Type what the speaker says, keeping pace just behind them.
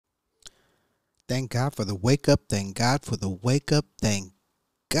Thank God for the wake up. Thank God for the wake up. Thank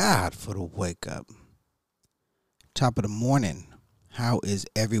God for the wake up. Top of the morning. How is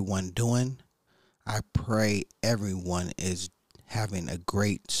everyone doing? I pray everyone is having a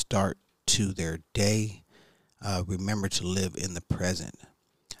great start to their day. Remember to live in the present.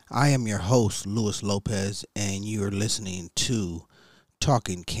 I am your host, Luis Lopez, and you are listening to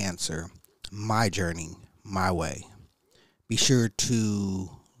Talking Cancer, My Journey, My Way. Be sure to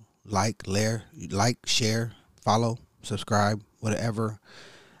share, follow, subscribe, whatever,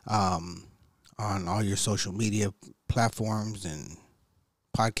 on all your social media platforms and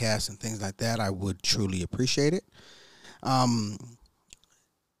podcasts and things like that. I would truly appreciate it. Um,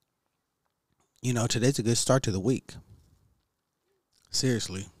 today's a good start to the week.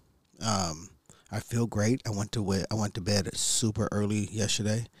 Seriously. I feel great. I went to bed super early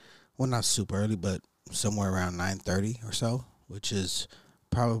yesterday. Well, not super early, but somewhere around 9:30 or so, which is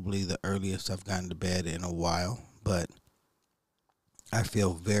probably the earliest I've gotten to bed in a while. But I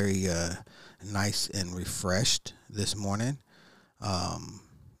feel very nice and refreshed this morning. And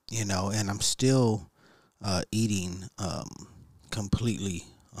I'm still eating completely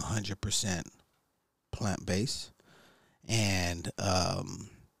 100% plant based and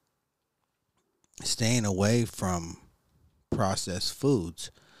staying away from processed foods.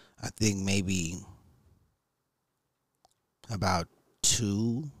 I think maybe about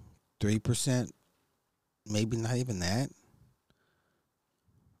 2-3%, maybe not even that,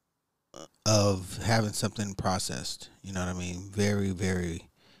 of having something processed. You know what I mean? Very, very,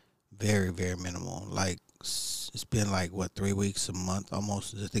 very, very minimal. Like it's been like what, 3 weeks, a month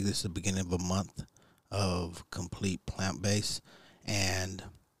almost. I think this is the beginning of a month of complete plant based, and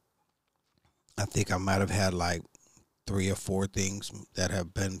I think I might have had like 3 or 4 things that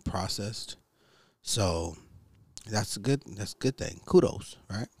have been processed. So that's a good thing. Kudos,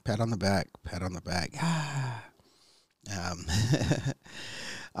 right? Pat on the back. Pat on the back.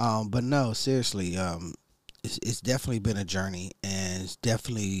 um, but no, seriously, it's definitely been a journey, and it's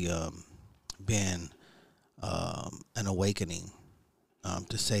definitely been an awakening,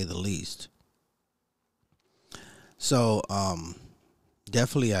 to say the least. So, I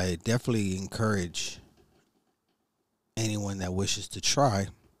definitely encourage anyone that wishes to try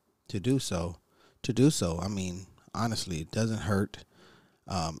to do so. To do so, I mean, honestly, it doesn't hurt.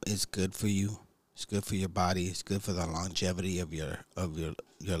 It's good for you. It's good for your body. It's good for the longevity of your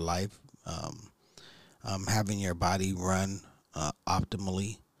life. Having your body run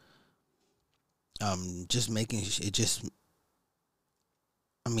optimally. Just making it just.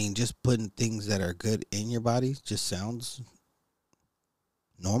 I mean, just putting things that are good in your body just sounds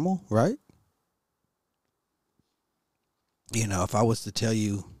normal, right? If I was to tell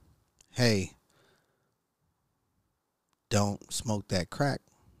you, hey, don't smoke that crack,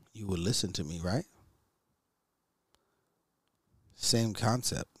 you would listen to me, right? Same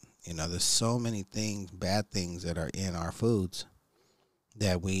concept. There's so many things, bad things that are in our foods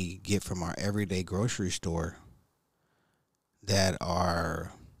that we get from our everyday grocery store that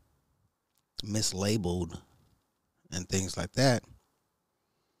are mislabeled and things like that,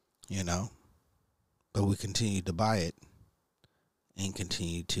 you know, but we continue to buy it and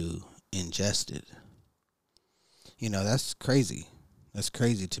continue to ingest it. That's crazy. That's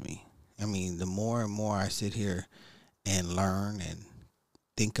crazy to me. I mean, the more and more I sit here and learn and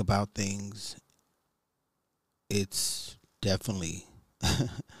think about things, it's definitely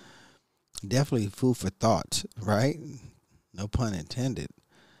food for thought, right? No pun intended.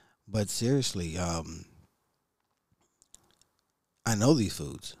 But seriously, I know these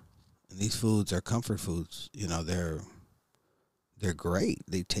foods, and these foods are comfort foods. They're great.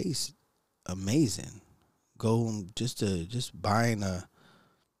 They taste amazing. Go just buying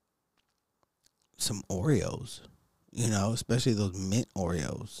some Oreos, especially those mint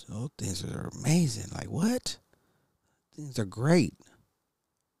Oreos. Those things are amazing. Like what? Things are great.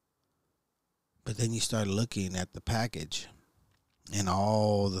 But then you start looking at the package and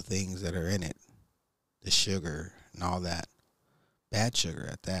all the things that are in it, the sugar and all that, bad sugar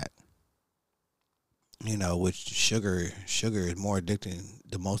at that. Which sugar is more addicting,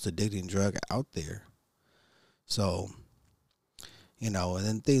 the most addicting drug out there. So, and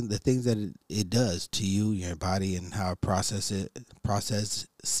then the things that it does to you, your body, and how it processes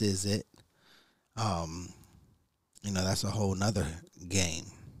it. Um, that's a whole nother game.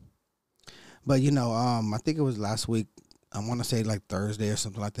 But I think it was last week. I want to say like Thursday or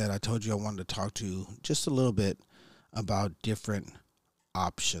something like that. I told you I wanted to talk to you just a little bit about different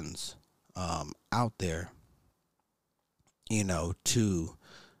options out there. To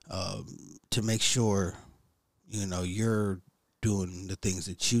to make sure you're doing the things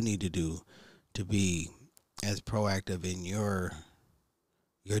that you need to do to be as proactive in your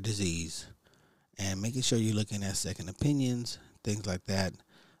disease, and making sure you're looking at second opinions, things like that.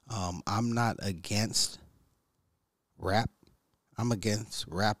 I'm not against rap. I'm against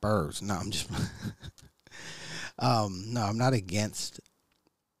rappers. No, I'm just no, I'm not against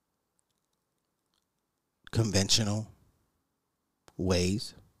conventional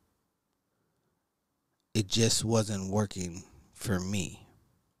ways. It just wasn't working for me.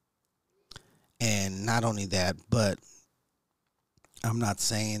 And not only that, but I'm not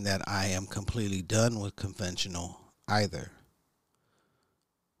saying that I am completely done with conventional either.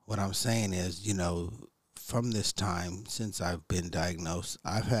 What I'm saying is, from this time since I've been diagnosed,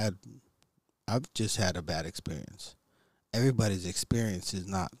 I've just had a bad experience. Everybody's experience is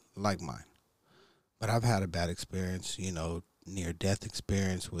not like mine, but I've had a bad experience, near death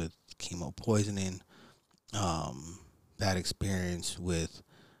experience with chemo poisoning, bad experience with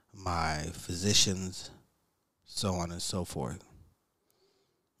my physicians, so on and so forth.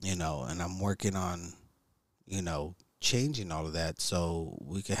 And I'm working on, changing all of that so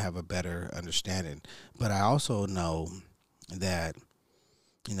we can have a better understanding. But I also know that,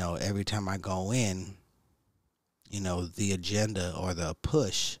 every time I go in, the agenda or the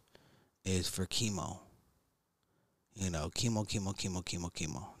push is for chemo. Chemo, chemo, chemo, chemo,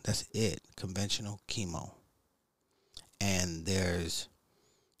 chemo. That's it. Conventional chemo. And there's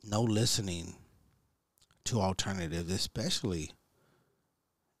no listening to alternatives, especially,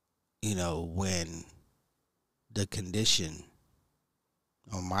 when the condition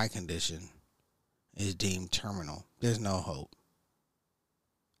or my condition is deemed terminal. There's no hope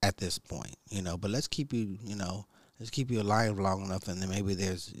at this point, but let's keep you alive long enough, and then maybe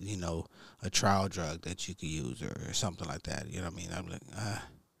there's, a trial drug that you could use or something like that. You know what I mean? I'm like,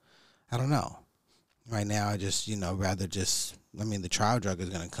 I don't know. Right now, I just, rather just, the trial drug is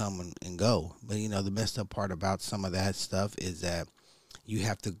going to come and go. But, the messed up part about some of that stuff is that you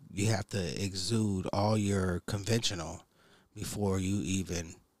have to exude all your conventional before you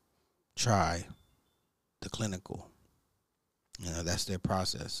even try the clinical. That's their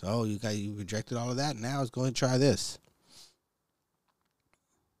process. Oh, you rejected all of that. Now let's go and try this.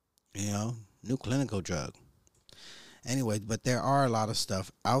 New clinical drug. Anyway, but there are a lot of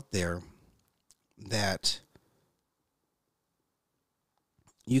stuff out there that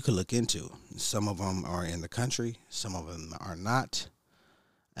you could look into. Some of them are in the country, some of them are not,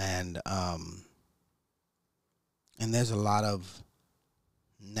 and there's a lot of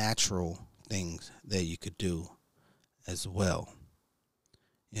natural things that you could do as well.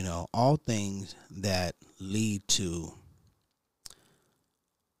 All things that lead to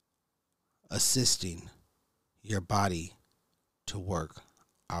assisting your body to work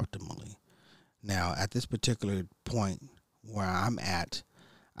optimally. Now, at this particular point where I'm at,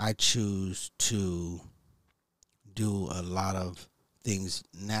 I choose to do a lot of things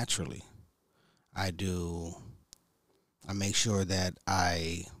naturally. I make sure that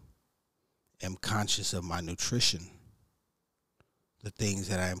I am conscious of my nutrition, the things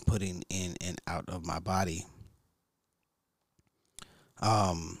that I am putting in and out of my body.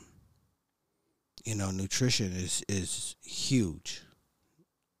 Nutrition is huge,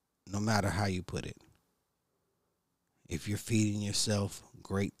 no matter how you put it. If you're feeding yourself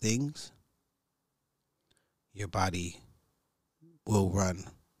great things, your body will run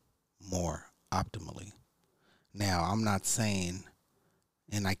more optimally. Now, I'm not saying,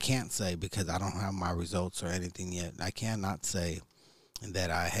 and I can't say because I don't have my results or anything yet, I cannot say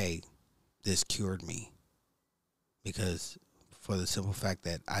that this cured me, because for the simple fact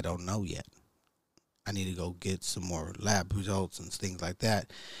that I don't know yet. I need to go get some more lab results and things like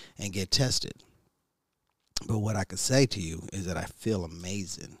that and get tested. But what I can say to you is that I feel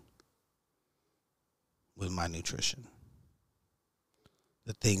amazing with my nutrition.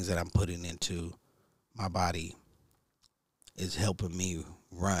 The things that I'm putting into my body is helping me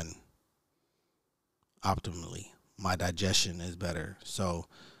run optimally. My digestion is better. So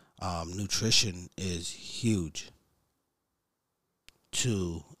nutrition is huge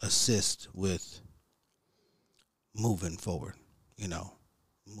to assist with moving forward,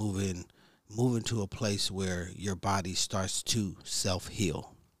 moving to a place where your body starts to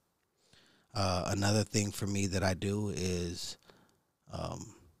self-heal. Another thing for me that I do is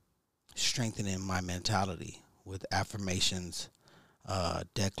strengthening my mentality with affirmations,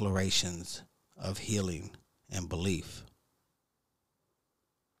 declarations of healing and belief.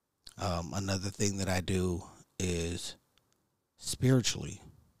 Another thing that I do is spiritually,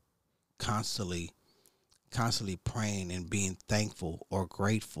 constantly praying and being thankful or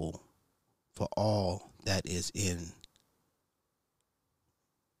grateful for all that is in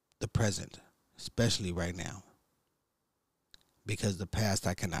the present. especially right now, because the past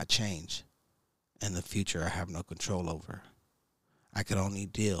I cannot change and the future I have no control over. I can only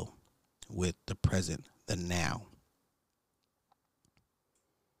deal with the present, the now.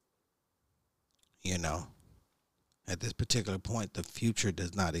 You know, at this particular point, the future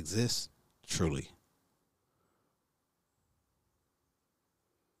does not exist truly.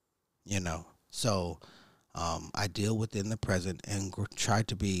 You know, so I deal within the present and try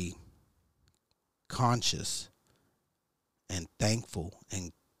to be conscious and thankful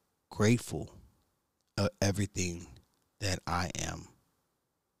and grateful of everything that I am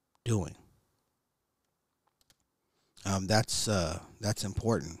doing. That's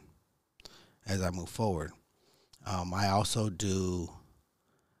important as I move forward. I also do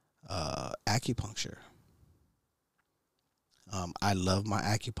acupuncture. I love my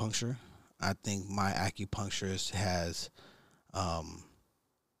acupuncture. I think my acupuncturist has um,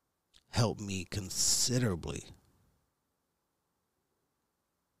 helped me considerably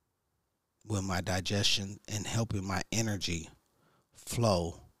with my digestion and helping my energy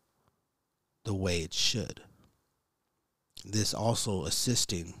flow the way it should. This also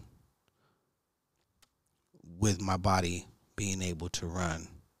assisting with my body being able to run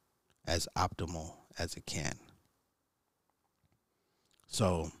as optimal as it can.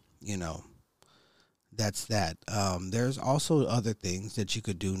 So, you know, that's that. There's also other things that you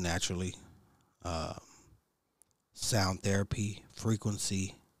could do naturally. Uh, Sound therapy,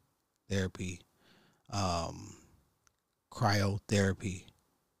 frequency therapy, um, cryotherapy.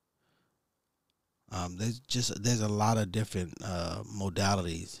 There's a lot of different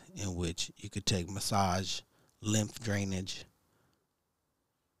modalities in which you could take massage, lymph drainage,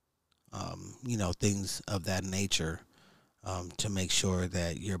 things of that nature, to make sure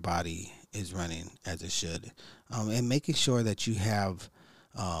that your body is running as it should, and making sure that you have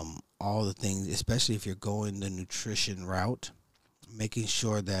all the things, especially if you're going the nutrition route, making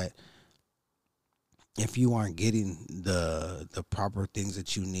sure that if you aren't getting the proper things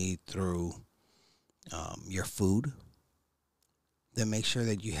that you need through your food, then make sure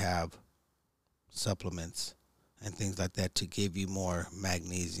that you have supplements and things like that to give you more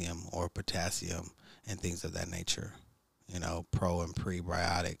magnesium or potassium and things of that nature. Pro and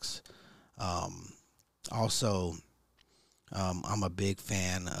prebiotics. Um, Also, I'm a big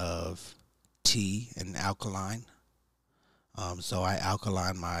fan of tea and alkaline. So I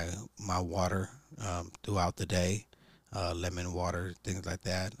alkaline my water throughout the day, lemon water, things like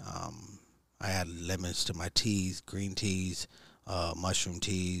that. I add lemons to my teas, green teas, mushroom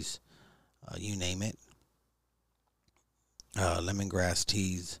teas, you name it, lemongrass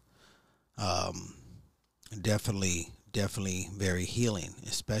teas. Um, definitely very healing,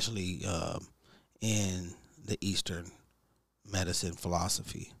 especially in the Eastern medicine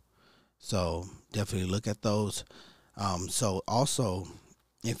philosophy. So definitely look at those. So also,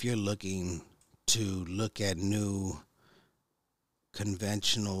 if you're looking to look at new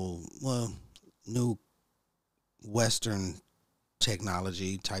conventional, well, new Western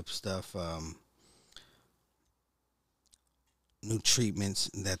technology type stuff, new treatments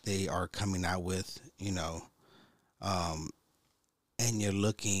that they are coming out with, um, and you're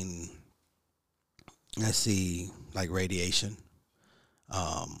looking, let's see, like radiation.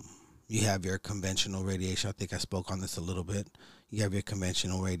 Um, you have your conventional radiation. I think I spoke on this a little bit. You have your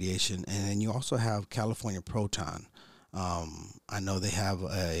conventional radiation, and then you also have California Proton. I know they have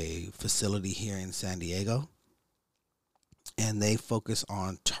a facility here in San Diego, and they focus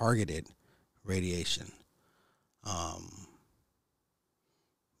on targeted radiation, um,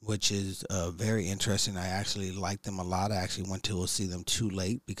 which is very interesting. I actually like them a lot. I actually went to see them too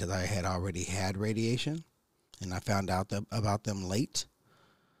late because I had already had radiation, and I found out about them late.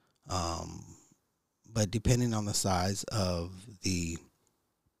 Um, but depending on the size of the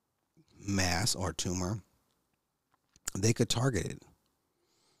mass or tumor, they could target it,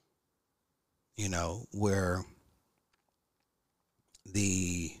 where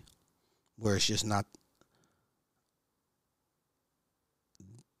the where it's just not,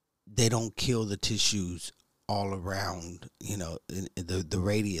 they don't kill the tissues all around, in the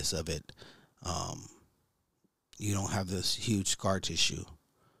radius of it. Um, you don't have this huge scar tissue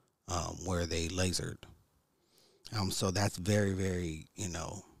where they lasered. So that's very, very,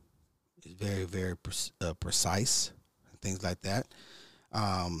 very, very precise, things like that.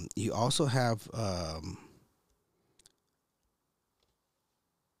 You also have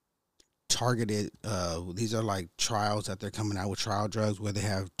targeted, these are like trials that they're coming out with, trial drugs where they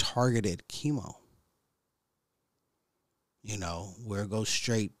have targeted chemo, where it goes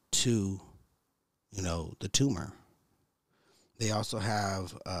straight to, the tumor. They also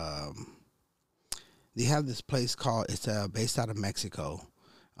have They have this place called, it's based out of Mexico.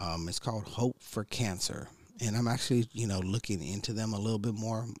 It's called Hope for Cancer. And I'm actually, looking into them a little bit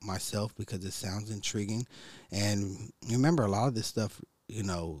more myself because it sounds intriguing. And remember, a lot of this stuff,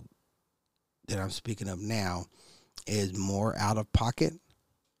 that I'm speaking of now is more out of pocket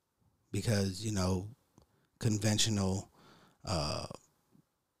because, conventional uh,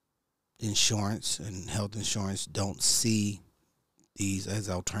 insurance and health insurance don't see these as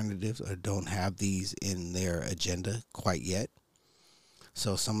alternatives or don't have these in their agenda quite yet.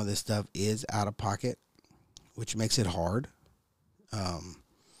 So some of this stuff is out of pocket, which makes it hard. Um,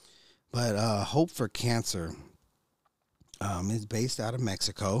 but Hope for Cancer is based out of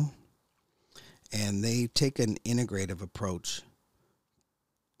Mexico, and they take an integrative approach,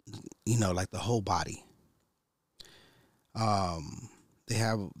 like the whole body. They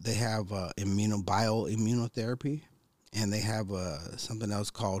have bioimmunotherapy, and they have something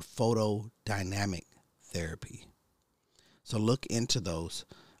else called photodynamic therapy. So look into those,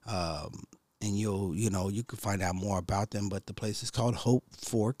 and you can find out more about them. But the place is called Hope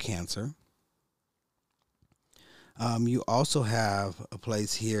for Cancer. You also have a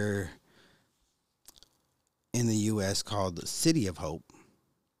place here in the U.S. called the City of Hope,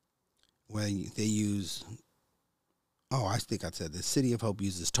 where they use. Oh, I think I said the City of Hope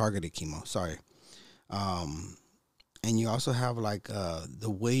uses targeted chemo. Sorry. Um, and you also have like the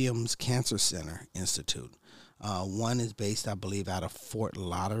Williams Cancer Center Institute. One is based, I believe, out of Fort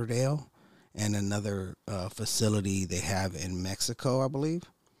Lauderdale, and another facility they have in Mexico, I believe.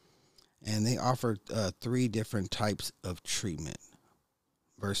 And they offer three different types of treatment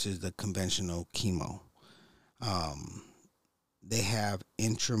versus the conventional chemo. Um, they have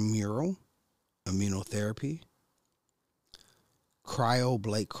intramural immunotherapy,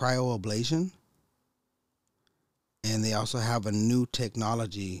 cryoablation, and they also have a new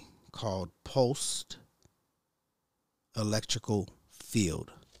technology called pulsed electrical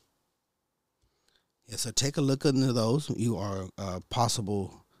field. Yeah, so take a look into those. You are a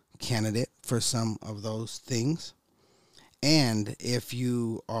possible candidate for some of those things. And if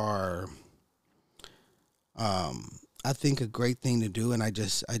you are, I think a great thing to do, and I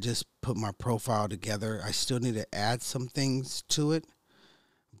just put my profile together. I still need to add some things to it,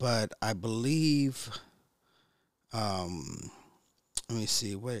 but I believe, let me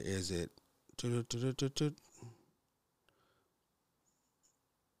see, where is it?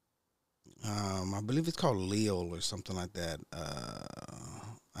 I believe it's called Leo or something like that.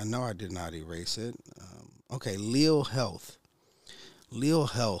 I know I did not erase it. Okay, Leo Health. Leo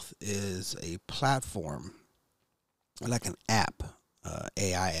Health is a platform, like an app,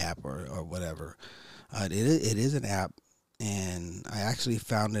 AI app or whatever. It is an app, and I actually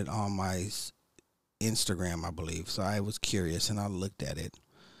found it on my Instagram, I believe. So I was curious, and I looked at it.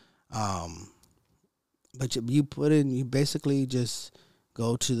 But you basically just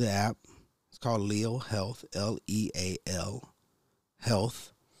go to the app. It's called Leo Health, Leal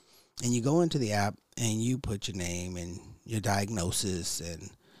Health, and you go into the app and you put your name and your diagnosis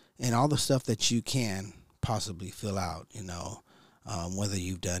and all the stuff that you can possibly fill out. Whether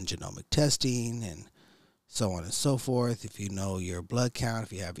you've done genomic testing and so on and so forth. If you know your blood count,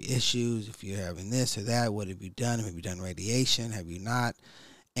 if you have issues, if you're having this or that, what have you done? Have you done radiation? Have you not?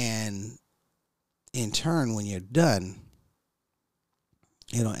 And in turn, when you're done,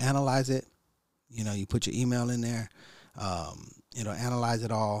 it'll analyze it. You put your email in there. It'll analyze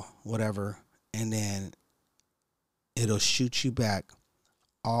it all, whatever, and then it'll shoot you back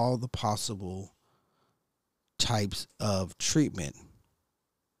all the possible types of treatment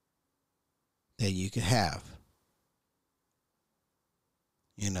that you could have,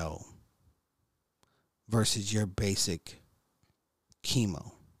 versus your basic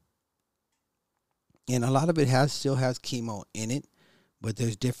chemo. And a lot of it still has chemo in it, but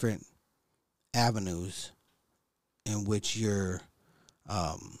there's different avenues in which you're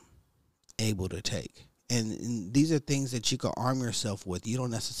able to take. And these are things that you can arm yourself with. You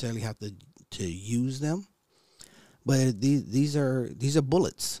don't necessarily have to use them, but these are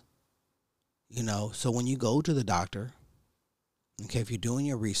bullets. So when you go to the doctor, okay, if you're doing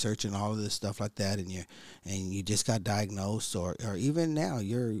your research and all of this stuff like that, and you just got diagnosed, or even now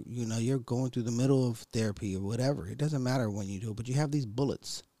you're going through the middle of therapy or whatever, it doesn't matter when you do it, but you have these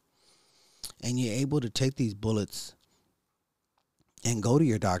bullets, and you're able to take these bullets and go to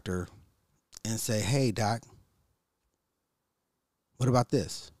your doctor and say, "Hey, doc, what about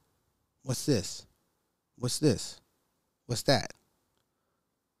this? What's this? What's this? What's that?"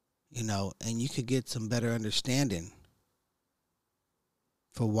 And you could get some better understanding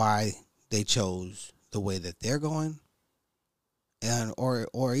for why they chose the way that they're going and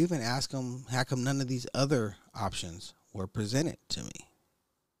or even ask them, how come none of these other options were presented to me?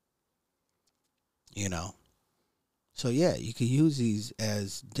 You know. So yeah, you can use these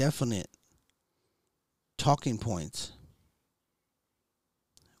as definite talking points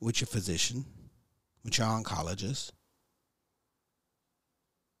with your physician, with your oncologist,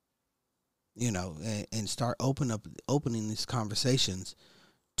 you know, and start opening these conversations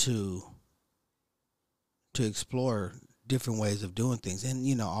to explore different ways of doing things, and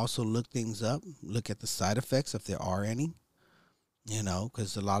you know, also look things up, look at the side effects if there are any, you know,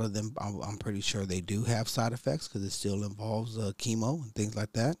 because a lot of them, I'm pretty sure they do have side effects because it still involves chemo and things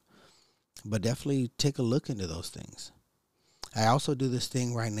like that. But definitely take a look into those things. I also do this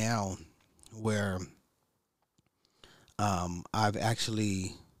thing right now where I've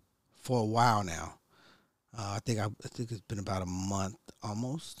actually, for a while now, I think it's been about a month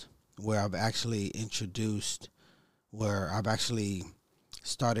almost, where I've actually introduced, where I've actually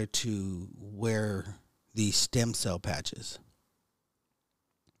started to wear these stem cell patches,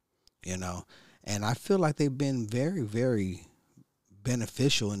 you know, and I feel like they've been very, very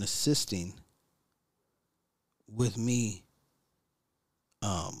beneficial in assisting with me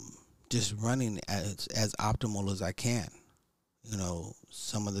just running as optimal as I can. You know,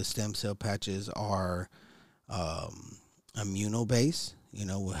 some of the stem cell patches are immuno-based, you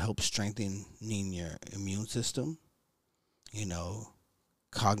know, will help strengthening your immune system, you know,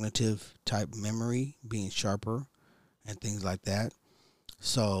 cognitive type memory being sharper and things like that.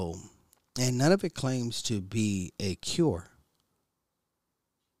 So, and none of it claims to be a cure,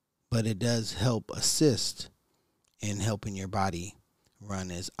 but it does help assist in helping your body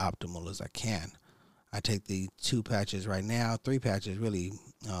run as optimal as I can. I take the 2 patches right now, 3 patches really.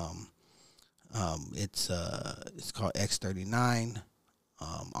 It's called X39,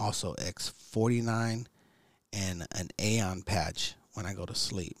 also X49, and an Aeon patch when I go to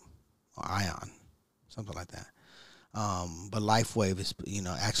sleep, or Ion, something like that. But LifeWave is, you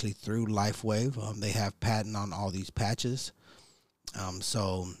know, actually through LifeWave, they have patent on all these patches.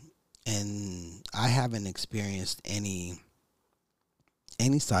 So, and I haven't experienced any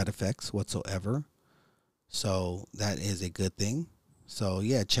side effects whatsoever. So that is a good thing. So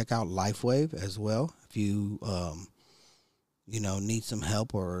yeah, check out LifeWave as well. If you you know, need some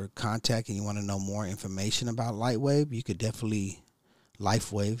help or contact and you want to know more information about LifeWave, you could definitely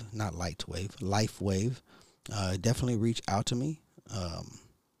LifeWave. Definitely reach out to me.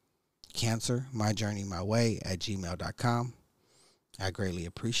 Cancer, my journey, my way at gmail.com. I greatly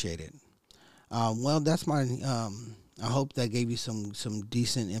appreciate it. Well, that's my. I hope that gave you some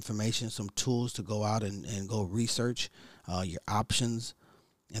decent information, some tools to go out and go research your options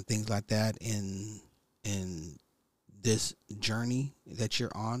and things like that in this journey that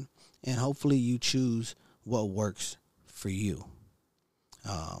you're on, and hopefully you choose what works for you.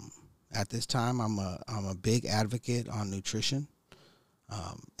 At this time, I'm a big advocate on nutrition,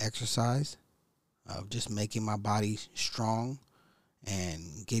 exercise, of just making my body strong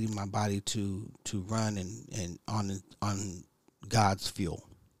and getting my body to run and on God's fuel.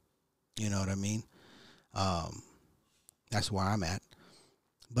 You know what I mean? That's where I'm at.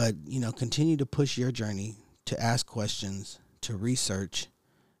 But, you know, continue to push your journey, to ask questions, to research,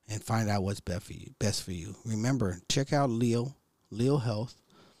 and find out what's best for you. Remember, check out Leo Health,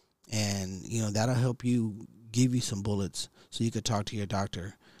 and, you know, that'll help you, give you some bullets so you could talk to your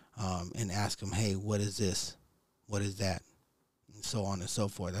doctor and ask him, hey, what is this? What is that? And so on and so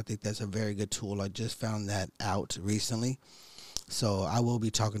forth. I think that's a very good tool. I just found that out recently. So I will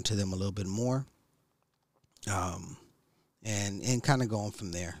be talking to them a little bit more. And kind of going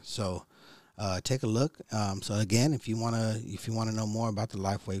from there. So take a look. So again, if you wanna know more about the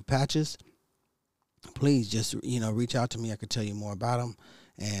LifeWave patches, please just, you know, reach out to me. I could tell you more about them,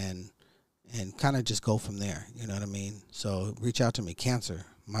 and kind of just go from there. You know what I mean? So reach out to me. Cancer,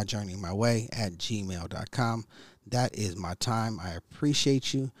 my journey, my way at gmail.com. That is my time. I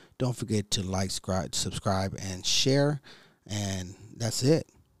appreciate you. Don't forget to like, subscribe, and share. And that's it.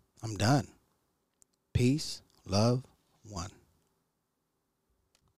 I'm done. Peace, love, one.